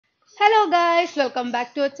Hello guys, welcome back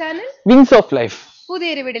to our channel Wings of Life.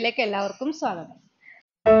 പുതിയൊരു വീഡിയോയിലേക്ക് എല്ലാവർക്കും സ്വാഗതം.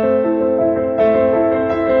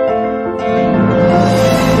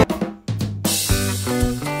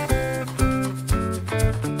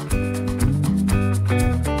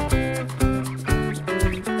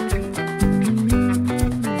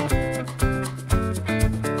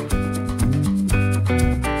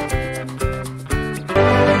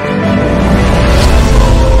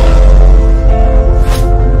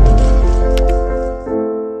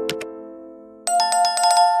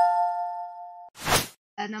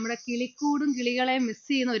 നമ്മുടെ കിളിക്കൂടും കിളികളെ മിസ്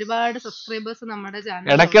ചെയ്യുന്ന ഒരുപാട് സബ്സ്ക്രൈബേഴ്സ് നമ്മുടെ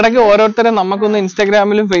ചാനൽ ഇടയ്ക്കിടയ്ക്ക് ഓരോരുത്തരും നമുക്കൊന്ന്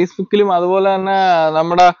ഇൻസ്റ്റാഗ്രാമിലും ഫേസ്ബുക്കിലും അതുപോലെ തന്നെ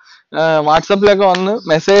നമ്മുടെ വാട്സപ്പിലൊക്കെ വന്ന്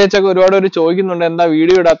മെസ്സേജ് അയച്ചൊക്കെ ഒരുപാട് പേര് ചോദിക്കുന്നുണ്ട് എന്താ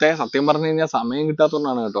വീഡിയോ ഇടാത്ത. സത്യം പറഞ്ഞു കഴിഞ്ഞാൽ സമയം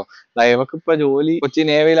കിട്ടാത്തതുകൊണ്ടാണ് കേട്ടോ. ഇവർക്ക് ഇപ്പൊ ജോലി കൊച്ചി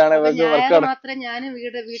നേവിയിലാണ്, മാത്രമേ ഞാൻ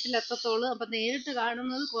വീട്ടിലെത്തത്തുള്ളൂ. അപ്പൊ നേരിട്ട്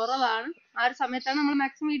കാണുന്നത് കുറവാണ്. ആ ഒരു സമയത്താണ് നമ്മൾ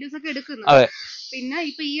മാക്സിമം വീഡിയോസ് ഒക്കെ എടുക്കുന്നത്. പിന്നെ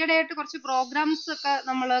ഇപ്പൊ ഈയിടെയായിട്ട് കുറച്ച് പ്രോഗ്രാംസ് ഒക്കെ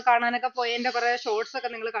നമ്മൾ കാണാനൊക്കെ പോയതിന്റെ കുറെ ഷോർട്സ് ഒക്കെ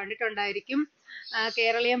നിങ്ങൾ കണ്ടിട്ടുണ്ടായിരിക്കും.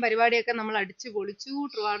 കേരളീയം പരിപാടിയൊക്കെ നമ്മൾ അടിച്ചു പൊളിച്ചു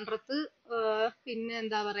ട്രിവാൻഡ്രത്ത്. പിന്നെ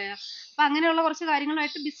എന്താ പറയാ, അപ്പൊ അങ്ങനെയുള്ള കുറച്ച്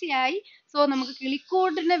കാര്യങ്ങളായിട്ട് ബിസി ആയി. സോ നമുക്ക്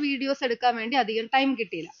കിളിക്കൂടിന്റെ വീഡിയോസ് എടുക്കാൻ വേണ്ടി അധികം ടൈം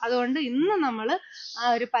കിട്ടിയില്ല. അതുകൊണ്ട് ഇന്ന് നമ്മൾ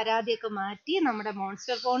ആ ഒരു പരാതിയൊക്കെ മാറ്റി നമ്മുടെ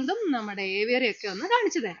മോൺസ്റ്റർ പോണ്ടും നമ്മുടെ ഏവിയറി ഒക്കെ ഒന്ന്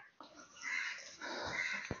കാണിച്ചു തരാം.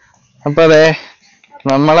 അപ്പൊ അതെ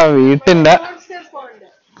നമ്മളെ വീട്ടിന്റെ മോൺസ്റ്റർ പോണ്ട്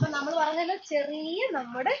നമ്മൾ പറഞ്ഞല്ലോ, ചെറിയ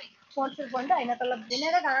നമ്മുടെ മോൺസ്റ്റർ പോണ്ട്. അതിനകത്തുള്ള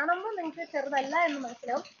ഇതിനെ കാണുമ്പോൾ നിങ്ങൾക്ക് ചെറുതല്ല എന്ന്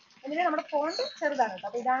മനസ്സിലാവും. എന്നിട്ട് നമ്മുടെ പോണ്ട് ചെറുതാണ് കേട്ടോ.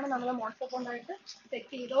 അപ്പൊ ഇതാണ് നമ്മൾ മോൺസ്റ്റർ പോണ്ടായിട്ട്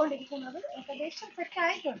സെറ്റ് ചെയ്തുകൊണ്ടിരിക്കുന്നത്. ഏകദേശം സെറ്റ്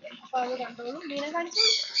ആയിട്ടുണ്ട്. അപ്പൊ അത് കണ്ടോളും, മീനെ കാണിച്ചു.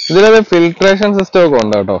 ഇതിലൊരു ഫിൽട്രേഷൻ സിസ്റ്റം ഒക്കെ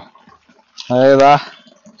ഉണ്ട് കേട്ടോ. അതായത്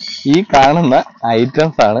ഈ കാണുന്ന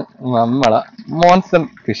ഐറ്റംസ് ആണ് നമ്മളെ മോൺസ്റ്റർ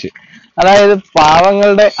ഫിഷ്. അതായത്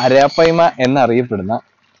പാവങ്ങളുടെ അരപ്പൈമ എന്നറിയപ്പെടുന്ന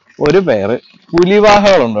ഒരു പേര്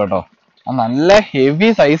പുലിവാഹകളുണ്ട് കേട്ടോ. നല്ല ഹെവി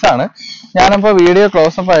സൈസാണ്. ഞാനിപ്പോ വീഡിയോ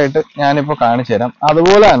ക്ലോസപ്പ് ആയിട്ട് ഞാനിപ്പോ കാണിച്ചു തരാം.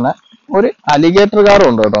 അതുപോലെ തന്നെ ഒരു അലിഗേറ്റർ കാറും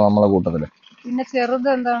ഉണ്ട് കേട്ടോ നമ്മളെ കൂട്ടത്തില്. പിന്നെ ചെറുത്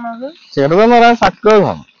എന്താണത്? ചെറുതെന്ന് പറയാൻ സക്കേഴ്സ്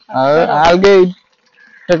ആണ്. അത്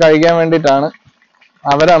ആൽഗേറ്റ് കഴിക്കാൻ വേണ്ടിയിട്ടാണ്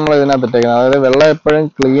അവരെ നമ്മൾ ഇതിനകത്ത് ഇട്ടേക്കുന്നത്. അതായത് വെള്ളം എപ്പോഴും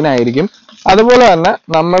ക്ലീൻ ആയിരിക്കും. അതുപോലെ തന്നെ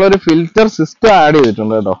നമ്മളൊരു ഫിൽറ്റർ സിസ്റ്റം ആഡ്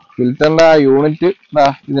ചെയ്തിട്ടുണ്ട് കേട്ടോ. ഫിൽറ്ററിന്റെ ആ യൂണിറ്റ്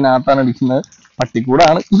ഇതിനകത്താണ് ഇരിക്കുന്നത്.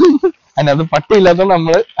 പട്ടിക്കൂടാണ്. അതിനകത്ത് പട്ടി ഇല്ലാത്തതുകൊണ്ട്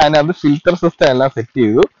നമ്മൾ അതിനകത്ത് ഫിൽറ്റർ സിസ്റ്റം എല്ലാം സെറ്റ്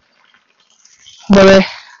ചെയ്തു. അതെ,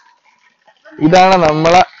 ഇതാണ്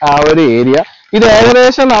നമ്മളെ ആ ഒരു ഏരിയ. ഇത്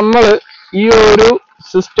ഏകദേശം നമ്മൾ ഈ ഒരു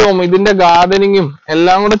സിസ്റ്റവും ഇതിന്റെ ഗാർഡനിങ്ങും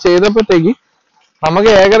എല്ലാം കൂടെ ചെയ്തപ്പോഴത്തേക്ക്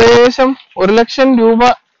നമുക്ക് ഏകദേശം 1 ലക്ഷം രൂപ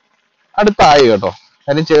അടുത്തായി കേട്ടോ.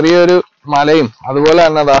 അതിന് ചെറിയൊരു മലയും അതുപോലെ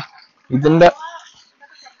തന്നെ ഇതിന്റെ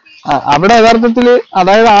അവിടെ യഥാർത്ഥത്തില്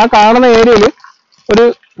അതായത് ആ കാണുന്ന ഏരിയയില് ഒരു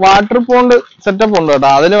വാട്ടർ പോണ്ട് സെറ്റപ്പ് ഉണ്ട് കേട്ടോ.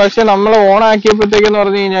 അതിന് പക്ഷെ നമ്മൾ ഓൺ ആക്കിയപ്പോഴത്തേക്കെന്ന്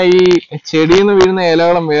പറഞ്ഞു കഴിഞ്ഞാൽ ഈ ചെടിയിൽ നിന്ന് വീഴുന്ന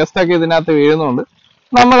ഇലകളും വേസ്റ്റൊക്കെ ഇതിനകത്ത് വീഴുന്നുണ്ട്.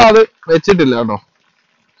 നമ്മളത് വെച്ചിട്ടില്ല കേട്ടോ.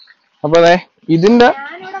 അപ്പൊ അതെ ഇതിന്റെ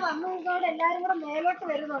എല്ലാരും കൂടെ മേലോട്ട്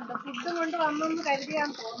വരുന്നുണ്ട്. ഫുഡ് കൊണ്ട് വന്നെന്ന്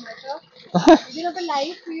കരുതിയാന്ന് തോന്നുന്നു. ഇതിനൊക്കെ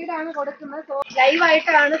ലൈവ് ഫീഡാണ് കൊടുക്കുന്നത്. സോ ലൈവ്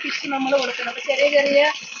ആയിട്ടാണ് ഫിഷ് നമ്മൾ കൊടുക്കുന്നത്. അപ്പൊ ചെറിയ ചെറിയ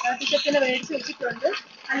ഫിഷസിനെ മേടിച്ച് വെച്ചിട്ടുണ്ട്.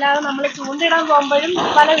 അല്ലാതെ നമ്മൾ ചൂണ്ടിടാൻ പോകുമ്പോഴും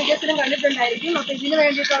പല വീഡിയോസിലും കണ്ടിട്ടുണ്ടായിരിക്കും. അപ്പൊ ഇതിന്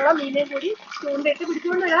വേണ്ടിയിട്ടുള്ള മീനെ കൂടി ചൂണ്ടയിട്ട്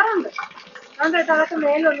പിടിച്ചുകൊണ്ട് വരാറുണ്ട്. അതുകൊണ്ടിട്ട് അതൊക്കെ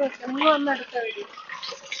മേലൊന്ന് ഒന്നെടുത്ത വീഡിയോ.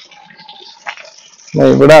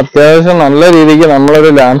 ഇവിടെ അത്യാവശ്യം നല്ല രീതിക്ക് നമ്മളൊരു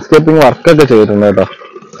ലാൻഡ്സ്കേപ്പിംഗ് വർക്കൊക്കെ ചെയ്തിട്ടുണ്ട് കേട്ടോ.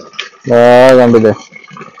 കണ്ടില്ലേ,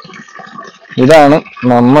 ഇതാണ്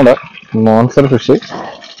നമ്മുടെ മോൺസ്റ്റർ ഫിഷ്.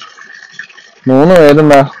 3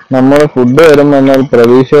 പേരെന്താ നമ്മൾ ഫുഡ് വരുമ്പോ എന്നാൽ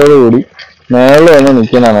പ്രതീക്ഷയോടുകൂടി മേളിൽ വന്ന്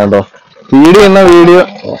നിൽക്കുന്നതാണ് കേട്ടോ. ഫീഡ് ചെയ്യുന്ന വീഡിയോ.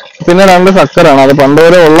 പിന്നെ 2 സക്കറാണ്, അത്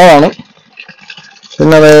പണ്ടുവരെ ഉള്ളതാണ്.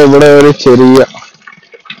 പിന്നെ അതെ ഇവിടെ ഒരു ചെറിയ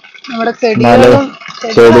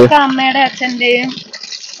അമ്മയുടെ അച്ഛന്റെയും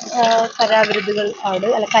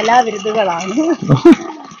കലാവിരുതുകളാണ്.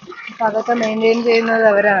 അതൊക്കെ മെയിൻറ്റെയിൻ ചെയ്യുന്നത്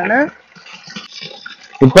അവരാണ്.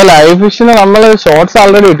 ഇപ്പൊ ലൈവ് ഫിഷിന് നമ്മൾ ഷോർട്സ്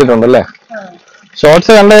ആൾറെഡി ഇട്ടിട്ടുണ്ടല്ലേ.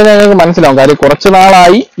 ഷോർട്സ് കണ്ടു കഴിഞ്ഞാൽ നിങ്ങൾക്ക് മനസ്സിലാവും. കാര്യം കുറച്ച്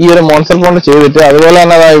നാളായി ഈ ഒരു മോൺസ്റ്റർ പോണ്ട് ചെയ്തിട്ട്. അതുപോലെ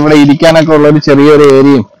തന്നെ ഇവിടെ ഇരിക്കാനൊക്കെ ഉള്ള ഒരു ചെറിയൊരു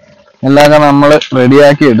ഏരിയയും എല്ലാം നമ്മൾ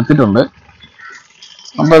റെഡിയാക്കി എടുത്തിട്ടുണ്ട്.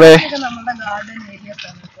 അപ്പൊ അതെ നമ്മുടെ ഗാർഡൻ ഏരിയ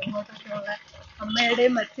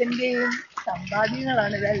അമ്മയുടെയും അച്ഛന്റെയും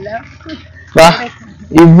സമ്പാദ്യങ്ങളാണ് ഇതെല്ലാം.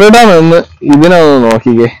 ഇവിടെ നിന്ന് ഇതിനൊന്ന്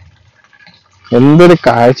നോക്കിക്കേ, എന്തൊരു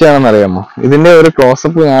കാഴ്ചയാണെന്ന് അറിയാമോ. ഇതിന്റെ ഒരു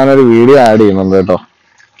ക്ലോസപ്പ് ഞാനൊരു വീഡിയോ ആഡ് ചെയ്യുന്നുണ്ട് കേട്ടോ.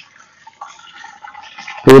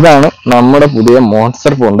 ഇതാണ് നമ്മുടെ പുതിയ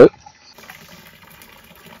മോൺസ്റ്റർ പോണ്ട്.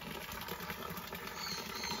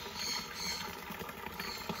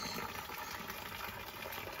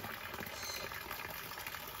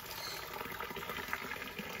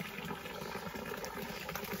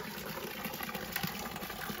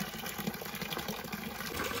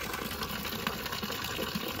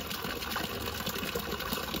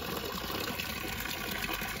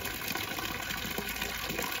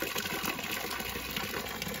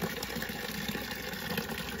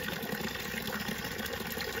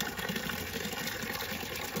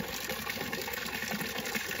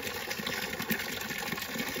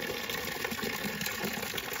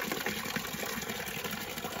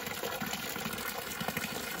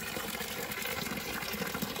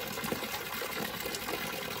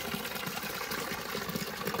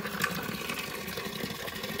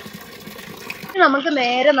 നമുക്ക്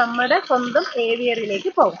നേരെ നമ്മുടെ സ്വന്തം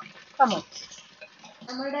ഏവിയറിയിലേക്ക് പോകാം.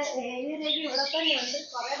 നമ്മുടെ ഏവിയറിയിലേക്ക് ഇവിടെ തന്നെ ഉണ്ട്.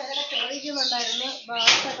 കുറെ പേരൊക്കെ ചോദിക്കുന്നുണ്ടായിരുന്നു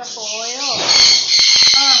ബേർഡ്സൊക്കെ പോയോ.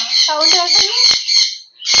 സൗണ്ട് കേട്ടോ.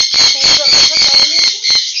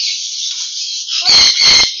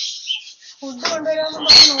 ഫുഡ് കൊണ്ടുവരാമെന്ന്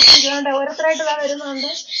പറഞ്ഞ് നോക്കിയിട്ടുണ്ട്. ഓരോരുത്തരായിട്ട്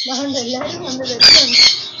വരുന്നുണ്ട്. അതുകൊണ്ട് എല്ലാവരും വന്ന് വരുന്നുണ്ട്.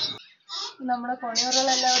 നമ്മുടെ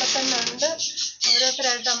കൊണിയറുകളെല്ലാം ഇവിടെ തന്നെ ഉണ്ട്.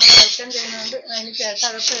 ഓരോരുത്തരായിട്ട് നമ്മൾ വെൽക്കം ചെയ്യുന്നുണ്ട്. അതിന് ചേട്ടൻ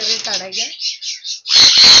അകത്ത് കയറിയിട്ട് അടയ്ക്കാം.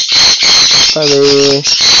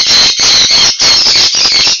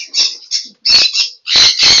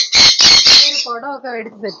 കുടമൊക്കെ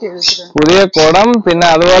മേടിച്ച് സെറ്റ് ചെയ്ത് വെച്ചിട്ടുണ്ട്. പുതിയ കുടം, പിന്നെ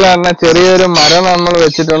അതുപോലെ തന്നെ ചെറിയൊരു മരം നമ്മൾ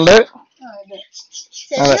വെച്ചിട്ടുണ്ട്.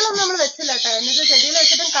 ചെടികളൊന്നും നമ്മൾ വെച്ചില്ല കേട്ടോ. എന്നിട്ട് ചെടികൾ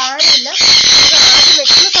വെച്ചിട്ടും കാര്യമില്ല. ആദ്യം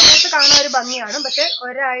വെക്കുന്ന സമയത്ത് കാണാൻ ഒരു ഭംഗിയാണ്. പക്ഷെ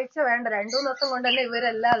ഒരാഴ്ച വേണ്ട, 2-3 ദിവസം കൊണ്ട് തന്നെ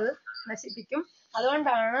ഇവരെല്ലാം അത് നശിപ്പിക്കും.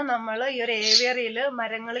 അതുകൊണ്ടാണ് നമ്മൾ ഈ ഒരു ഏവിയറിയില്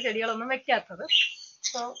മരങ്ങൾ ചെടികളൊന്നും വെക്കാത്തത്.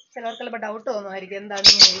 സോ ചിലർക്ക് ചിലപ്പോൾ ഡൗട്ട് തോന്നുമായിരിക്കും എന്താണ്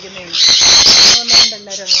ഇങ്ങനെ ഇരിക്കുന്നതെന്ന്. അതുകൊണ്ടാണ്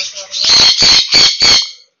എല്ലാവരും അങ്ങോട്ട് പറഞ്ഞത്.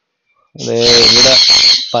 ഇവിടെ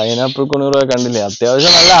പൈനാപ്പിൾ കുണൂറൊക്കെ കണ്ടില്ലേ,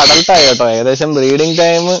 അത്യാവശ്യം നല്ല അഡൽട്ടായി കേട്ടോ. ഏകദേശം ബ്രീഡിങ്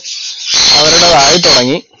ടൈം അവരുടേതായി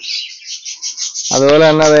തുടങ്ങി. അതുപോലെ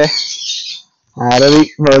തന്നെ അതെ ആരതി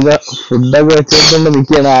ഫുഡൊക്കെ വെച്ചിട്ടുണ്ട്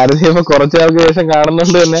നിൽക്കുകയാണ്. ആരതി ഇപ്പൊ കുറച്ചു നാൾക്ക് ശേഷം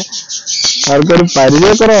കാണുന്നുണ്ട് തന്നെ അവർക്കൊരു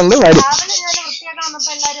പരിചയക്കുറവുണ്ട്.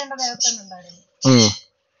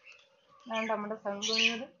 നമ്മുടെ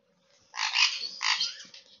സംഘങ്ങൾ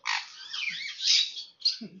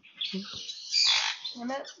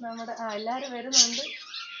അങ്ങനെ നമ്മുടെ എല്ലാരും വരുന്നുണ്ട്.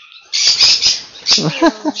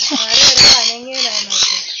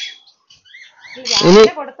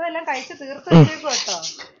 കൊടുത്തതെല്ലാം കഴിച്ച് തീർത്ത് വെച്ചേക്കും കേട്ടോ.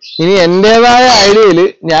 ഇനി എന്റേതായ ഐഡിയയില്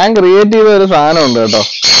ഞാൻ ക്രിയേറ്റ് ചെയ്ത ഒരു സാധനം ഉണ്ട് കേട്ടോ.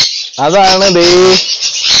 അതാണ് ദേ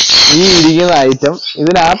ഈ ഇരിക്കുന്ന ഐറ്റം.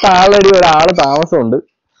 ഇതിനകത്ത് ആൾറെഡി ഒരാള് താമസമുണ്ട്.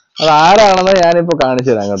 അത് ആരാണെന്ന് ഞാനിപ്പോ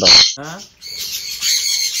കാണിച്ചു തരാം കേട്ടോ.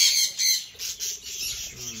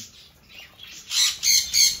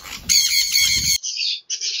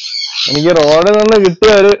 എനിക്ക് റോഡിൽ നിന്ന്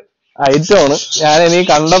കിട്ടിയ ഒരു ഐറ്റമാണ്. ഞാൻ എനിക്ക്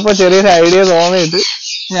കണ്ടപ്പോ ചെറിയൊരു ഐഡിയ തോന്നിയിട്ട്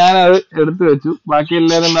ഞാനത് എടുത്തു വെച്ചു. ബാക്കി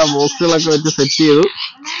എല്ലാവരും ആ ബോക്സുകളൊക്കെ വെച്ച് സെറ്റ് ചെയ്തു.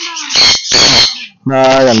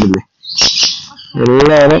 കണ്ടില്ലേ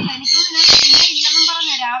എല്ലാരും.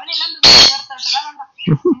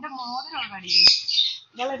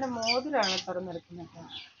 മോതിരാണ് തുറന്നെടുക്കുന്നത്.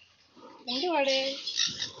 എന്തുവാടേ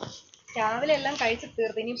രാവിലെ എല്ലാം കഴിച്ച്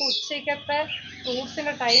തീർത്ത്. ഇനിയിപ്പോ ഉച്ചക്കത്തെ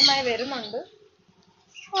ഫ്രൂട്ട്സിന്റെ ടൈമായി വരുന്നുണ്ട്.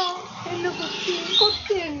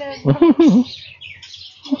 കൊത്തി എന്നെ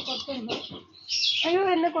കൊത്തുന്നു. അയ്യോ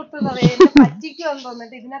എന്നെ കൊത്തുന്നവേ, എന്നെ പറ്റിക്കുമെന്ന്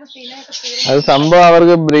തോന്നിട്ട് ഇതിനകത്ത് തിനൊക്കെ തീർന്നു. അത് സംഭവം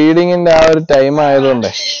അവർക്ക് ബ്രീഡിങ്ങിന്റെ ആ ഒരു ടൈം ആയതുകൊണ്ട്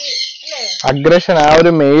അഗ്രഷൻ, ആ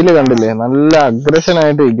ഒരു മെയില് കണ്ടില്ലേ നല്ല അഗ്രഷൻ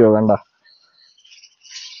ആയിട്ട് ഇരിക്കുവോ. കണ്ട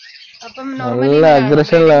നല്ല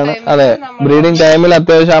അഗ്രഷനിലാണ്. അതെ, ബ്രീഡിംഗ് ടൈമിൽ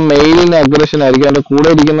അത്യാവശ്യം ആ മെയിലിന് അഗ്രഷൻ ആയിരിക്കും. അതിന്റെ കൂടെ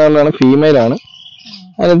ഇരിക്കുന്നവരിലാണ് ഫീമെയിൽ ആണ്.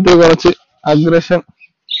 അതിനകത്ത് കുറച്ച് അഗ്രഷൻ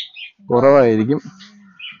കുറവായിരിക്കും.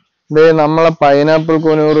 ഇതേ നമ്മളെ pineapple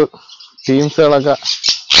കൊനൂറ് ടീംസുകളൊക്കെ,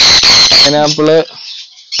 pineapple,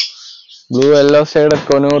 blue yellow side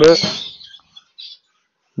കൊനൂറ്,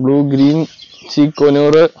 blue green cheek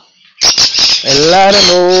കൊനൂറ്, എല്ലാരും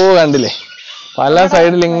കണ്ടില്ലേ പല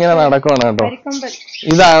സൈഡിൽ ഇങ്ങനെ നടക്കുവാണ് കേട്ടോ.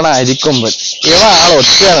 ഇതാണ് അരിക്കൊമ്പൻ. ഇവ ആള്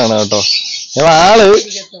ഒറ്റയാണ് കേട്ടോ. ഇവ ആള്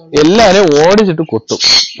എല്ലാരും ഓടിച്ചിട്ട് കൊത്തും.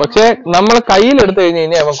 പക്ഷെ നമ്മൾ കയ്യിലെടുത്ത് കഴിഞ്ഞ്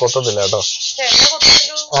കഴിഞ്ഞാൽ അവൻ കൊത്തത്തില്ല കേട്ടോ.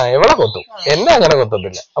 ഇവളെ കൊത്തും, എന്നെ അങ്ങനെ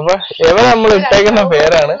കൊത്തത്തില്ല. അപ്പൊ ഇവ നമ്മൾ ഇട്ടേക്കുന്ന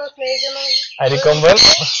പേരാണ് അരിക്കൊമ്പൻ.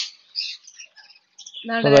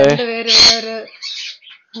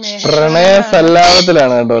 പ്രണയ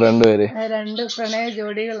സല്ലാപത്തിലാണ് കേട്ടോ രണ്ടുപേര്. രണ്ട് പ്രണയ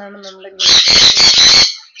ജോഡികളാണ് നമ്മുടെ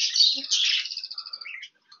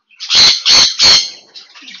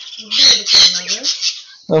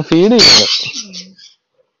ഫീഡ് ചെയ്യുന്നത്.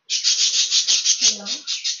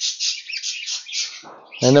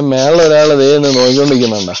 അതിന്റെ മേളിൽ ഒരാള് ദേ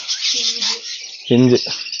നോക്കിക്കൊണ്ടിരിക്കുന്നുണ്ട. പിഞ്ച്.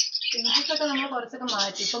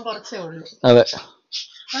 അതെ,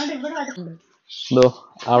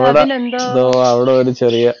 അവിടെ ഒരു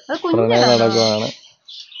ചെറിയ പ്രണയം നടക്കുവാണ്.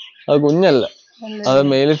 അത് കുഞ്ഞല്ല, അത്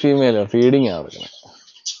മെയില് ഫീമെയിലോ ഫീഡിങ് ആണ് നടക്കുന്നത്.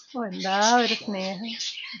 എന്താ ഒരു സ്നേഹം.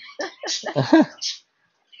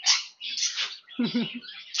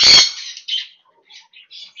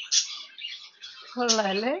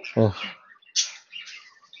 കൊള്ളാല്ലേ.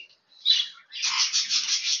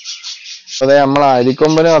 അതെ, നമ്മളെ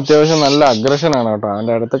അരിക്കൊമ്പനും അത്യാവശ്യം നല്ല അഗ്രഷൻ ആണ് കേട്ടോ.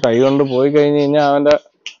 അവന്റെ അടുത്ത് കൈ കൊണ്ട് പോയി കഴിഞ്ഞ് കഴിഞ്ഞാൽ അവന്റെ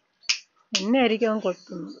എന്നെ ആയിരിക്കും അവൻ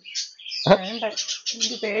കൊത്തുന്നത്. വേണ്ട,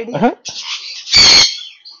 എനിക്ക് പേടി.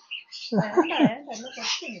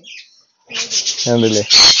 കണ്ടില്ലേ.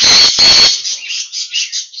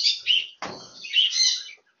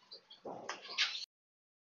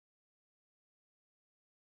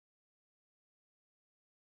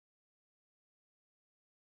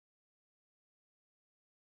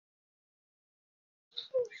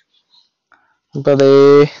 ഇപ്പൊ അതേ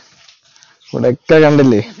ഇവിടെയൊക്കെ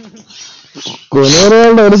കണ്ടില്ലേ,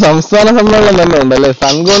 കൊണിയറുകളുടെ ഒരു സംസ്ഥാന സമ്മേളനം തന്നെ ഉണ്ടല്ലേ.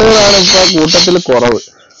 സൺകൊണിയറാണ് ഇപ്പൊ കൂട്ടത്തിൽ കുറവ്.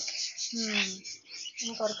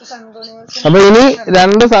 അപ്പൊ ഇനി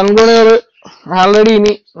 2 സൺകൊണിയർ ആൾറെഡി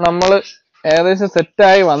ഇനി നമ്മള് ഏകദേശം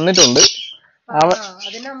സെറ്റായി വന്നിട്ടുണ്ട്.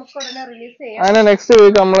 അതിനെ നെക്സ്റ്റ്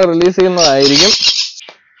വീക്ക് നമ്മൾ റിലീസ് ചെയ്യുന്നതായിരിക്കും.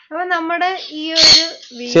 അപ്പൊ നമ്മുടെ ഈ ഒരു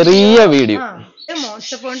ചെറിയ വീഡിയോ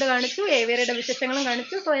മോൺസ്റ്റർ പോണ്ട് കാണിച്ചു, ഏവിയറിയുടെ വിശേഷങ്ങളും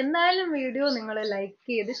കാണിച്ചു. സോ എന്തായാലും വീഡിയോ നിങ്ങൾ ലൈക്ക്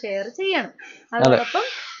ചെയ്ത് ഷെയർ ചെയ്യണം. അതോടൊപ്പം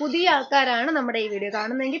പുതിയ ആൾക്കാരാണ് നമ്മുടെ ഈ വീഡിയോ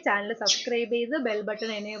കാണുന്നതെങ്കിൽ ചാനൽ സബ്സ്ക്രൈബ് ചെയ്ത് ബെൽ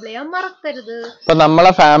ബട്ടൺ എനേബിൾ ചെയ്യാൻ മറക്കരുത്. അപ്പൊ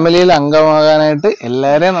നമ്മളെ ഫാമിലിയിൽ അംഗമാകാനായിട്ട്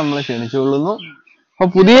എല്ലാരെയും നമ്മൾ ക്ഷണിച്ചുകൊള്ളുന്നു. അപ്പൊ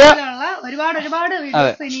പുതിയ ഒരുപാട്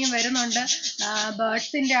വീഡിയോസ് ഇനിയും വരുന്നുണ്ട്.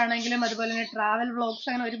 ബേർഡ്സിന്റെ ആണെങ്കിലും അതുപോലെ തന്നെ ട്രാവൽ വ്ളോഗ്സ്,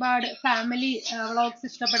 അങ്ങനെ ഒരുപാട് ഫാമിലി വ്ളോഗ്സ്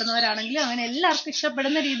ഇഷ്ടപ്പെടുന്നവരാണെങ്കിലും അങ്ങനെ എല്ലാവർക്കും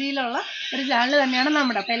ഇഷ്ടപ്പെടുന്ന രീതിയിലുള്ള ഒരു ചാനൽ തന്നെയാണ്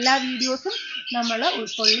നമ്മുടെ. അപ്പൊ എല്ലാ വീഡിയോസും നമ്മൾ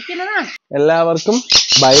ഉൾക്കൊള്ളിക്കുന്നതാണ്. എല്ലാവർക്കും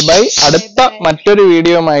ബൈ ബൈ. അടുത്ത മറ്റൊരു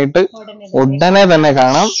വീഡിയോയുമായിട്ട് ഉടനെ തന്നെ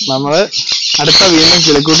കാണാം. നമ്മള് അടുത്ത വീണ്ടും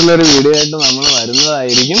കിളിക്കൂട്ടിലൊരു വീഡിയോ ആയിട്ട് നമ്മൾ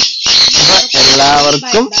വരുന്നതായിരിക്കും. അപ്പൊ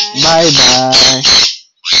എല്ലാവർക്കും ബൈ ബൈ.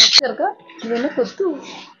 ഇതിനെ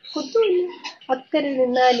കുത്തൂല്ല. അക്കരെ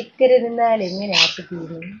നിന്നാൽ ഇക്കരെ നിന്നാൽ എങ്ങനെ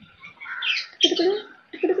ആക്കിത്തീരും.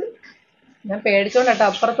 ഞാൻ പേടിച്ചോണ്ടട്ടോ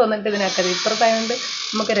അപ്പുറത്ത് വന്നിട്ട് ഇതിനക്കത്, ഇപ്പുറത്തായോണ്ട്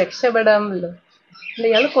നമുക്ക് രക്ഷപ്പെടാമല്ലോ. അല്ല,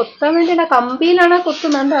 ഇയാള് കൊത്താൻ വേണ്ടിട്ട് കമ്പിയിലാണ്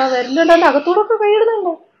കൊത്തുന്നുണ്ട്. ആ വരുന്നുണ്ട്, അകത്തൂടൊക്കെ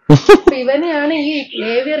കൈയിടുന്നുണ്ടോ. അപ്പൊ ഇവനെയാണ് ഈ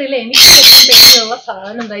ഏവിയറിയിലെ എനിക്ക് ഏറ്റവും പേടിയുള്ള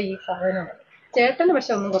സാധനം. എന്താ ഈ സാധനമാണ്. ചേട്ടന്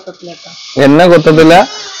പക്ഷെ ഒന്നും കൊത്തത്തില്ല കേട്ടോ. എന്നെ കൊത്തത്തില്ല,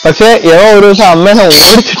 പക്ഷെ ഒരു ദിവസം അമ്മേനെ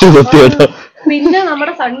ഓടിച്ചിട്ട് കൊത്തി കേട്ടോ. പിന്നെ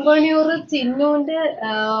നമ്മുടെ സൺകൊണിയൂർ ചിന്നുവിന്റെ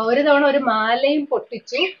ഒരു തവണ ഒരു മാലയും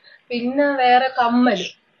പൊട്ടിച്ചു. പിന്നെ വേറെ കമ്മല്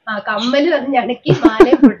അത് ഞണക്കി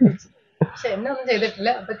മാലയും പൊട്ടിച്ചു. പക്ഷെ എന്നെ ഒന്നും ചെയ്തിട്ടില്ല.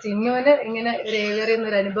 അപ്പൊ ചിന്നുവിന് ഇങ്ങനെ ഒരു ഏവിയറിൽ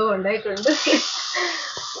ഒരു അനുഭവം ഉണ്ടായിട്ടുണ്ട്.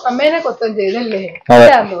 അമ്മേനെ കൊത്തം ചെയ്തല്ലേ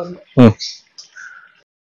തോന്നുന്നു.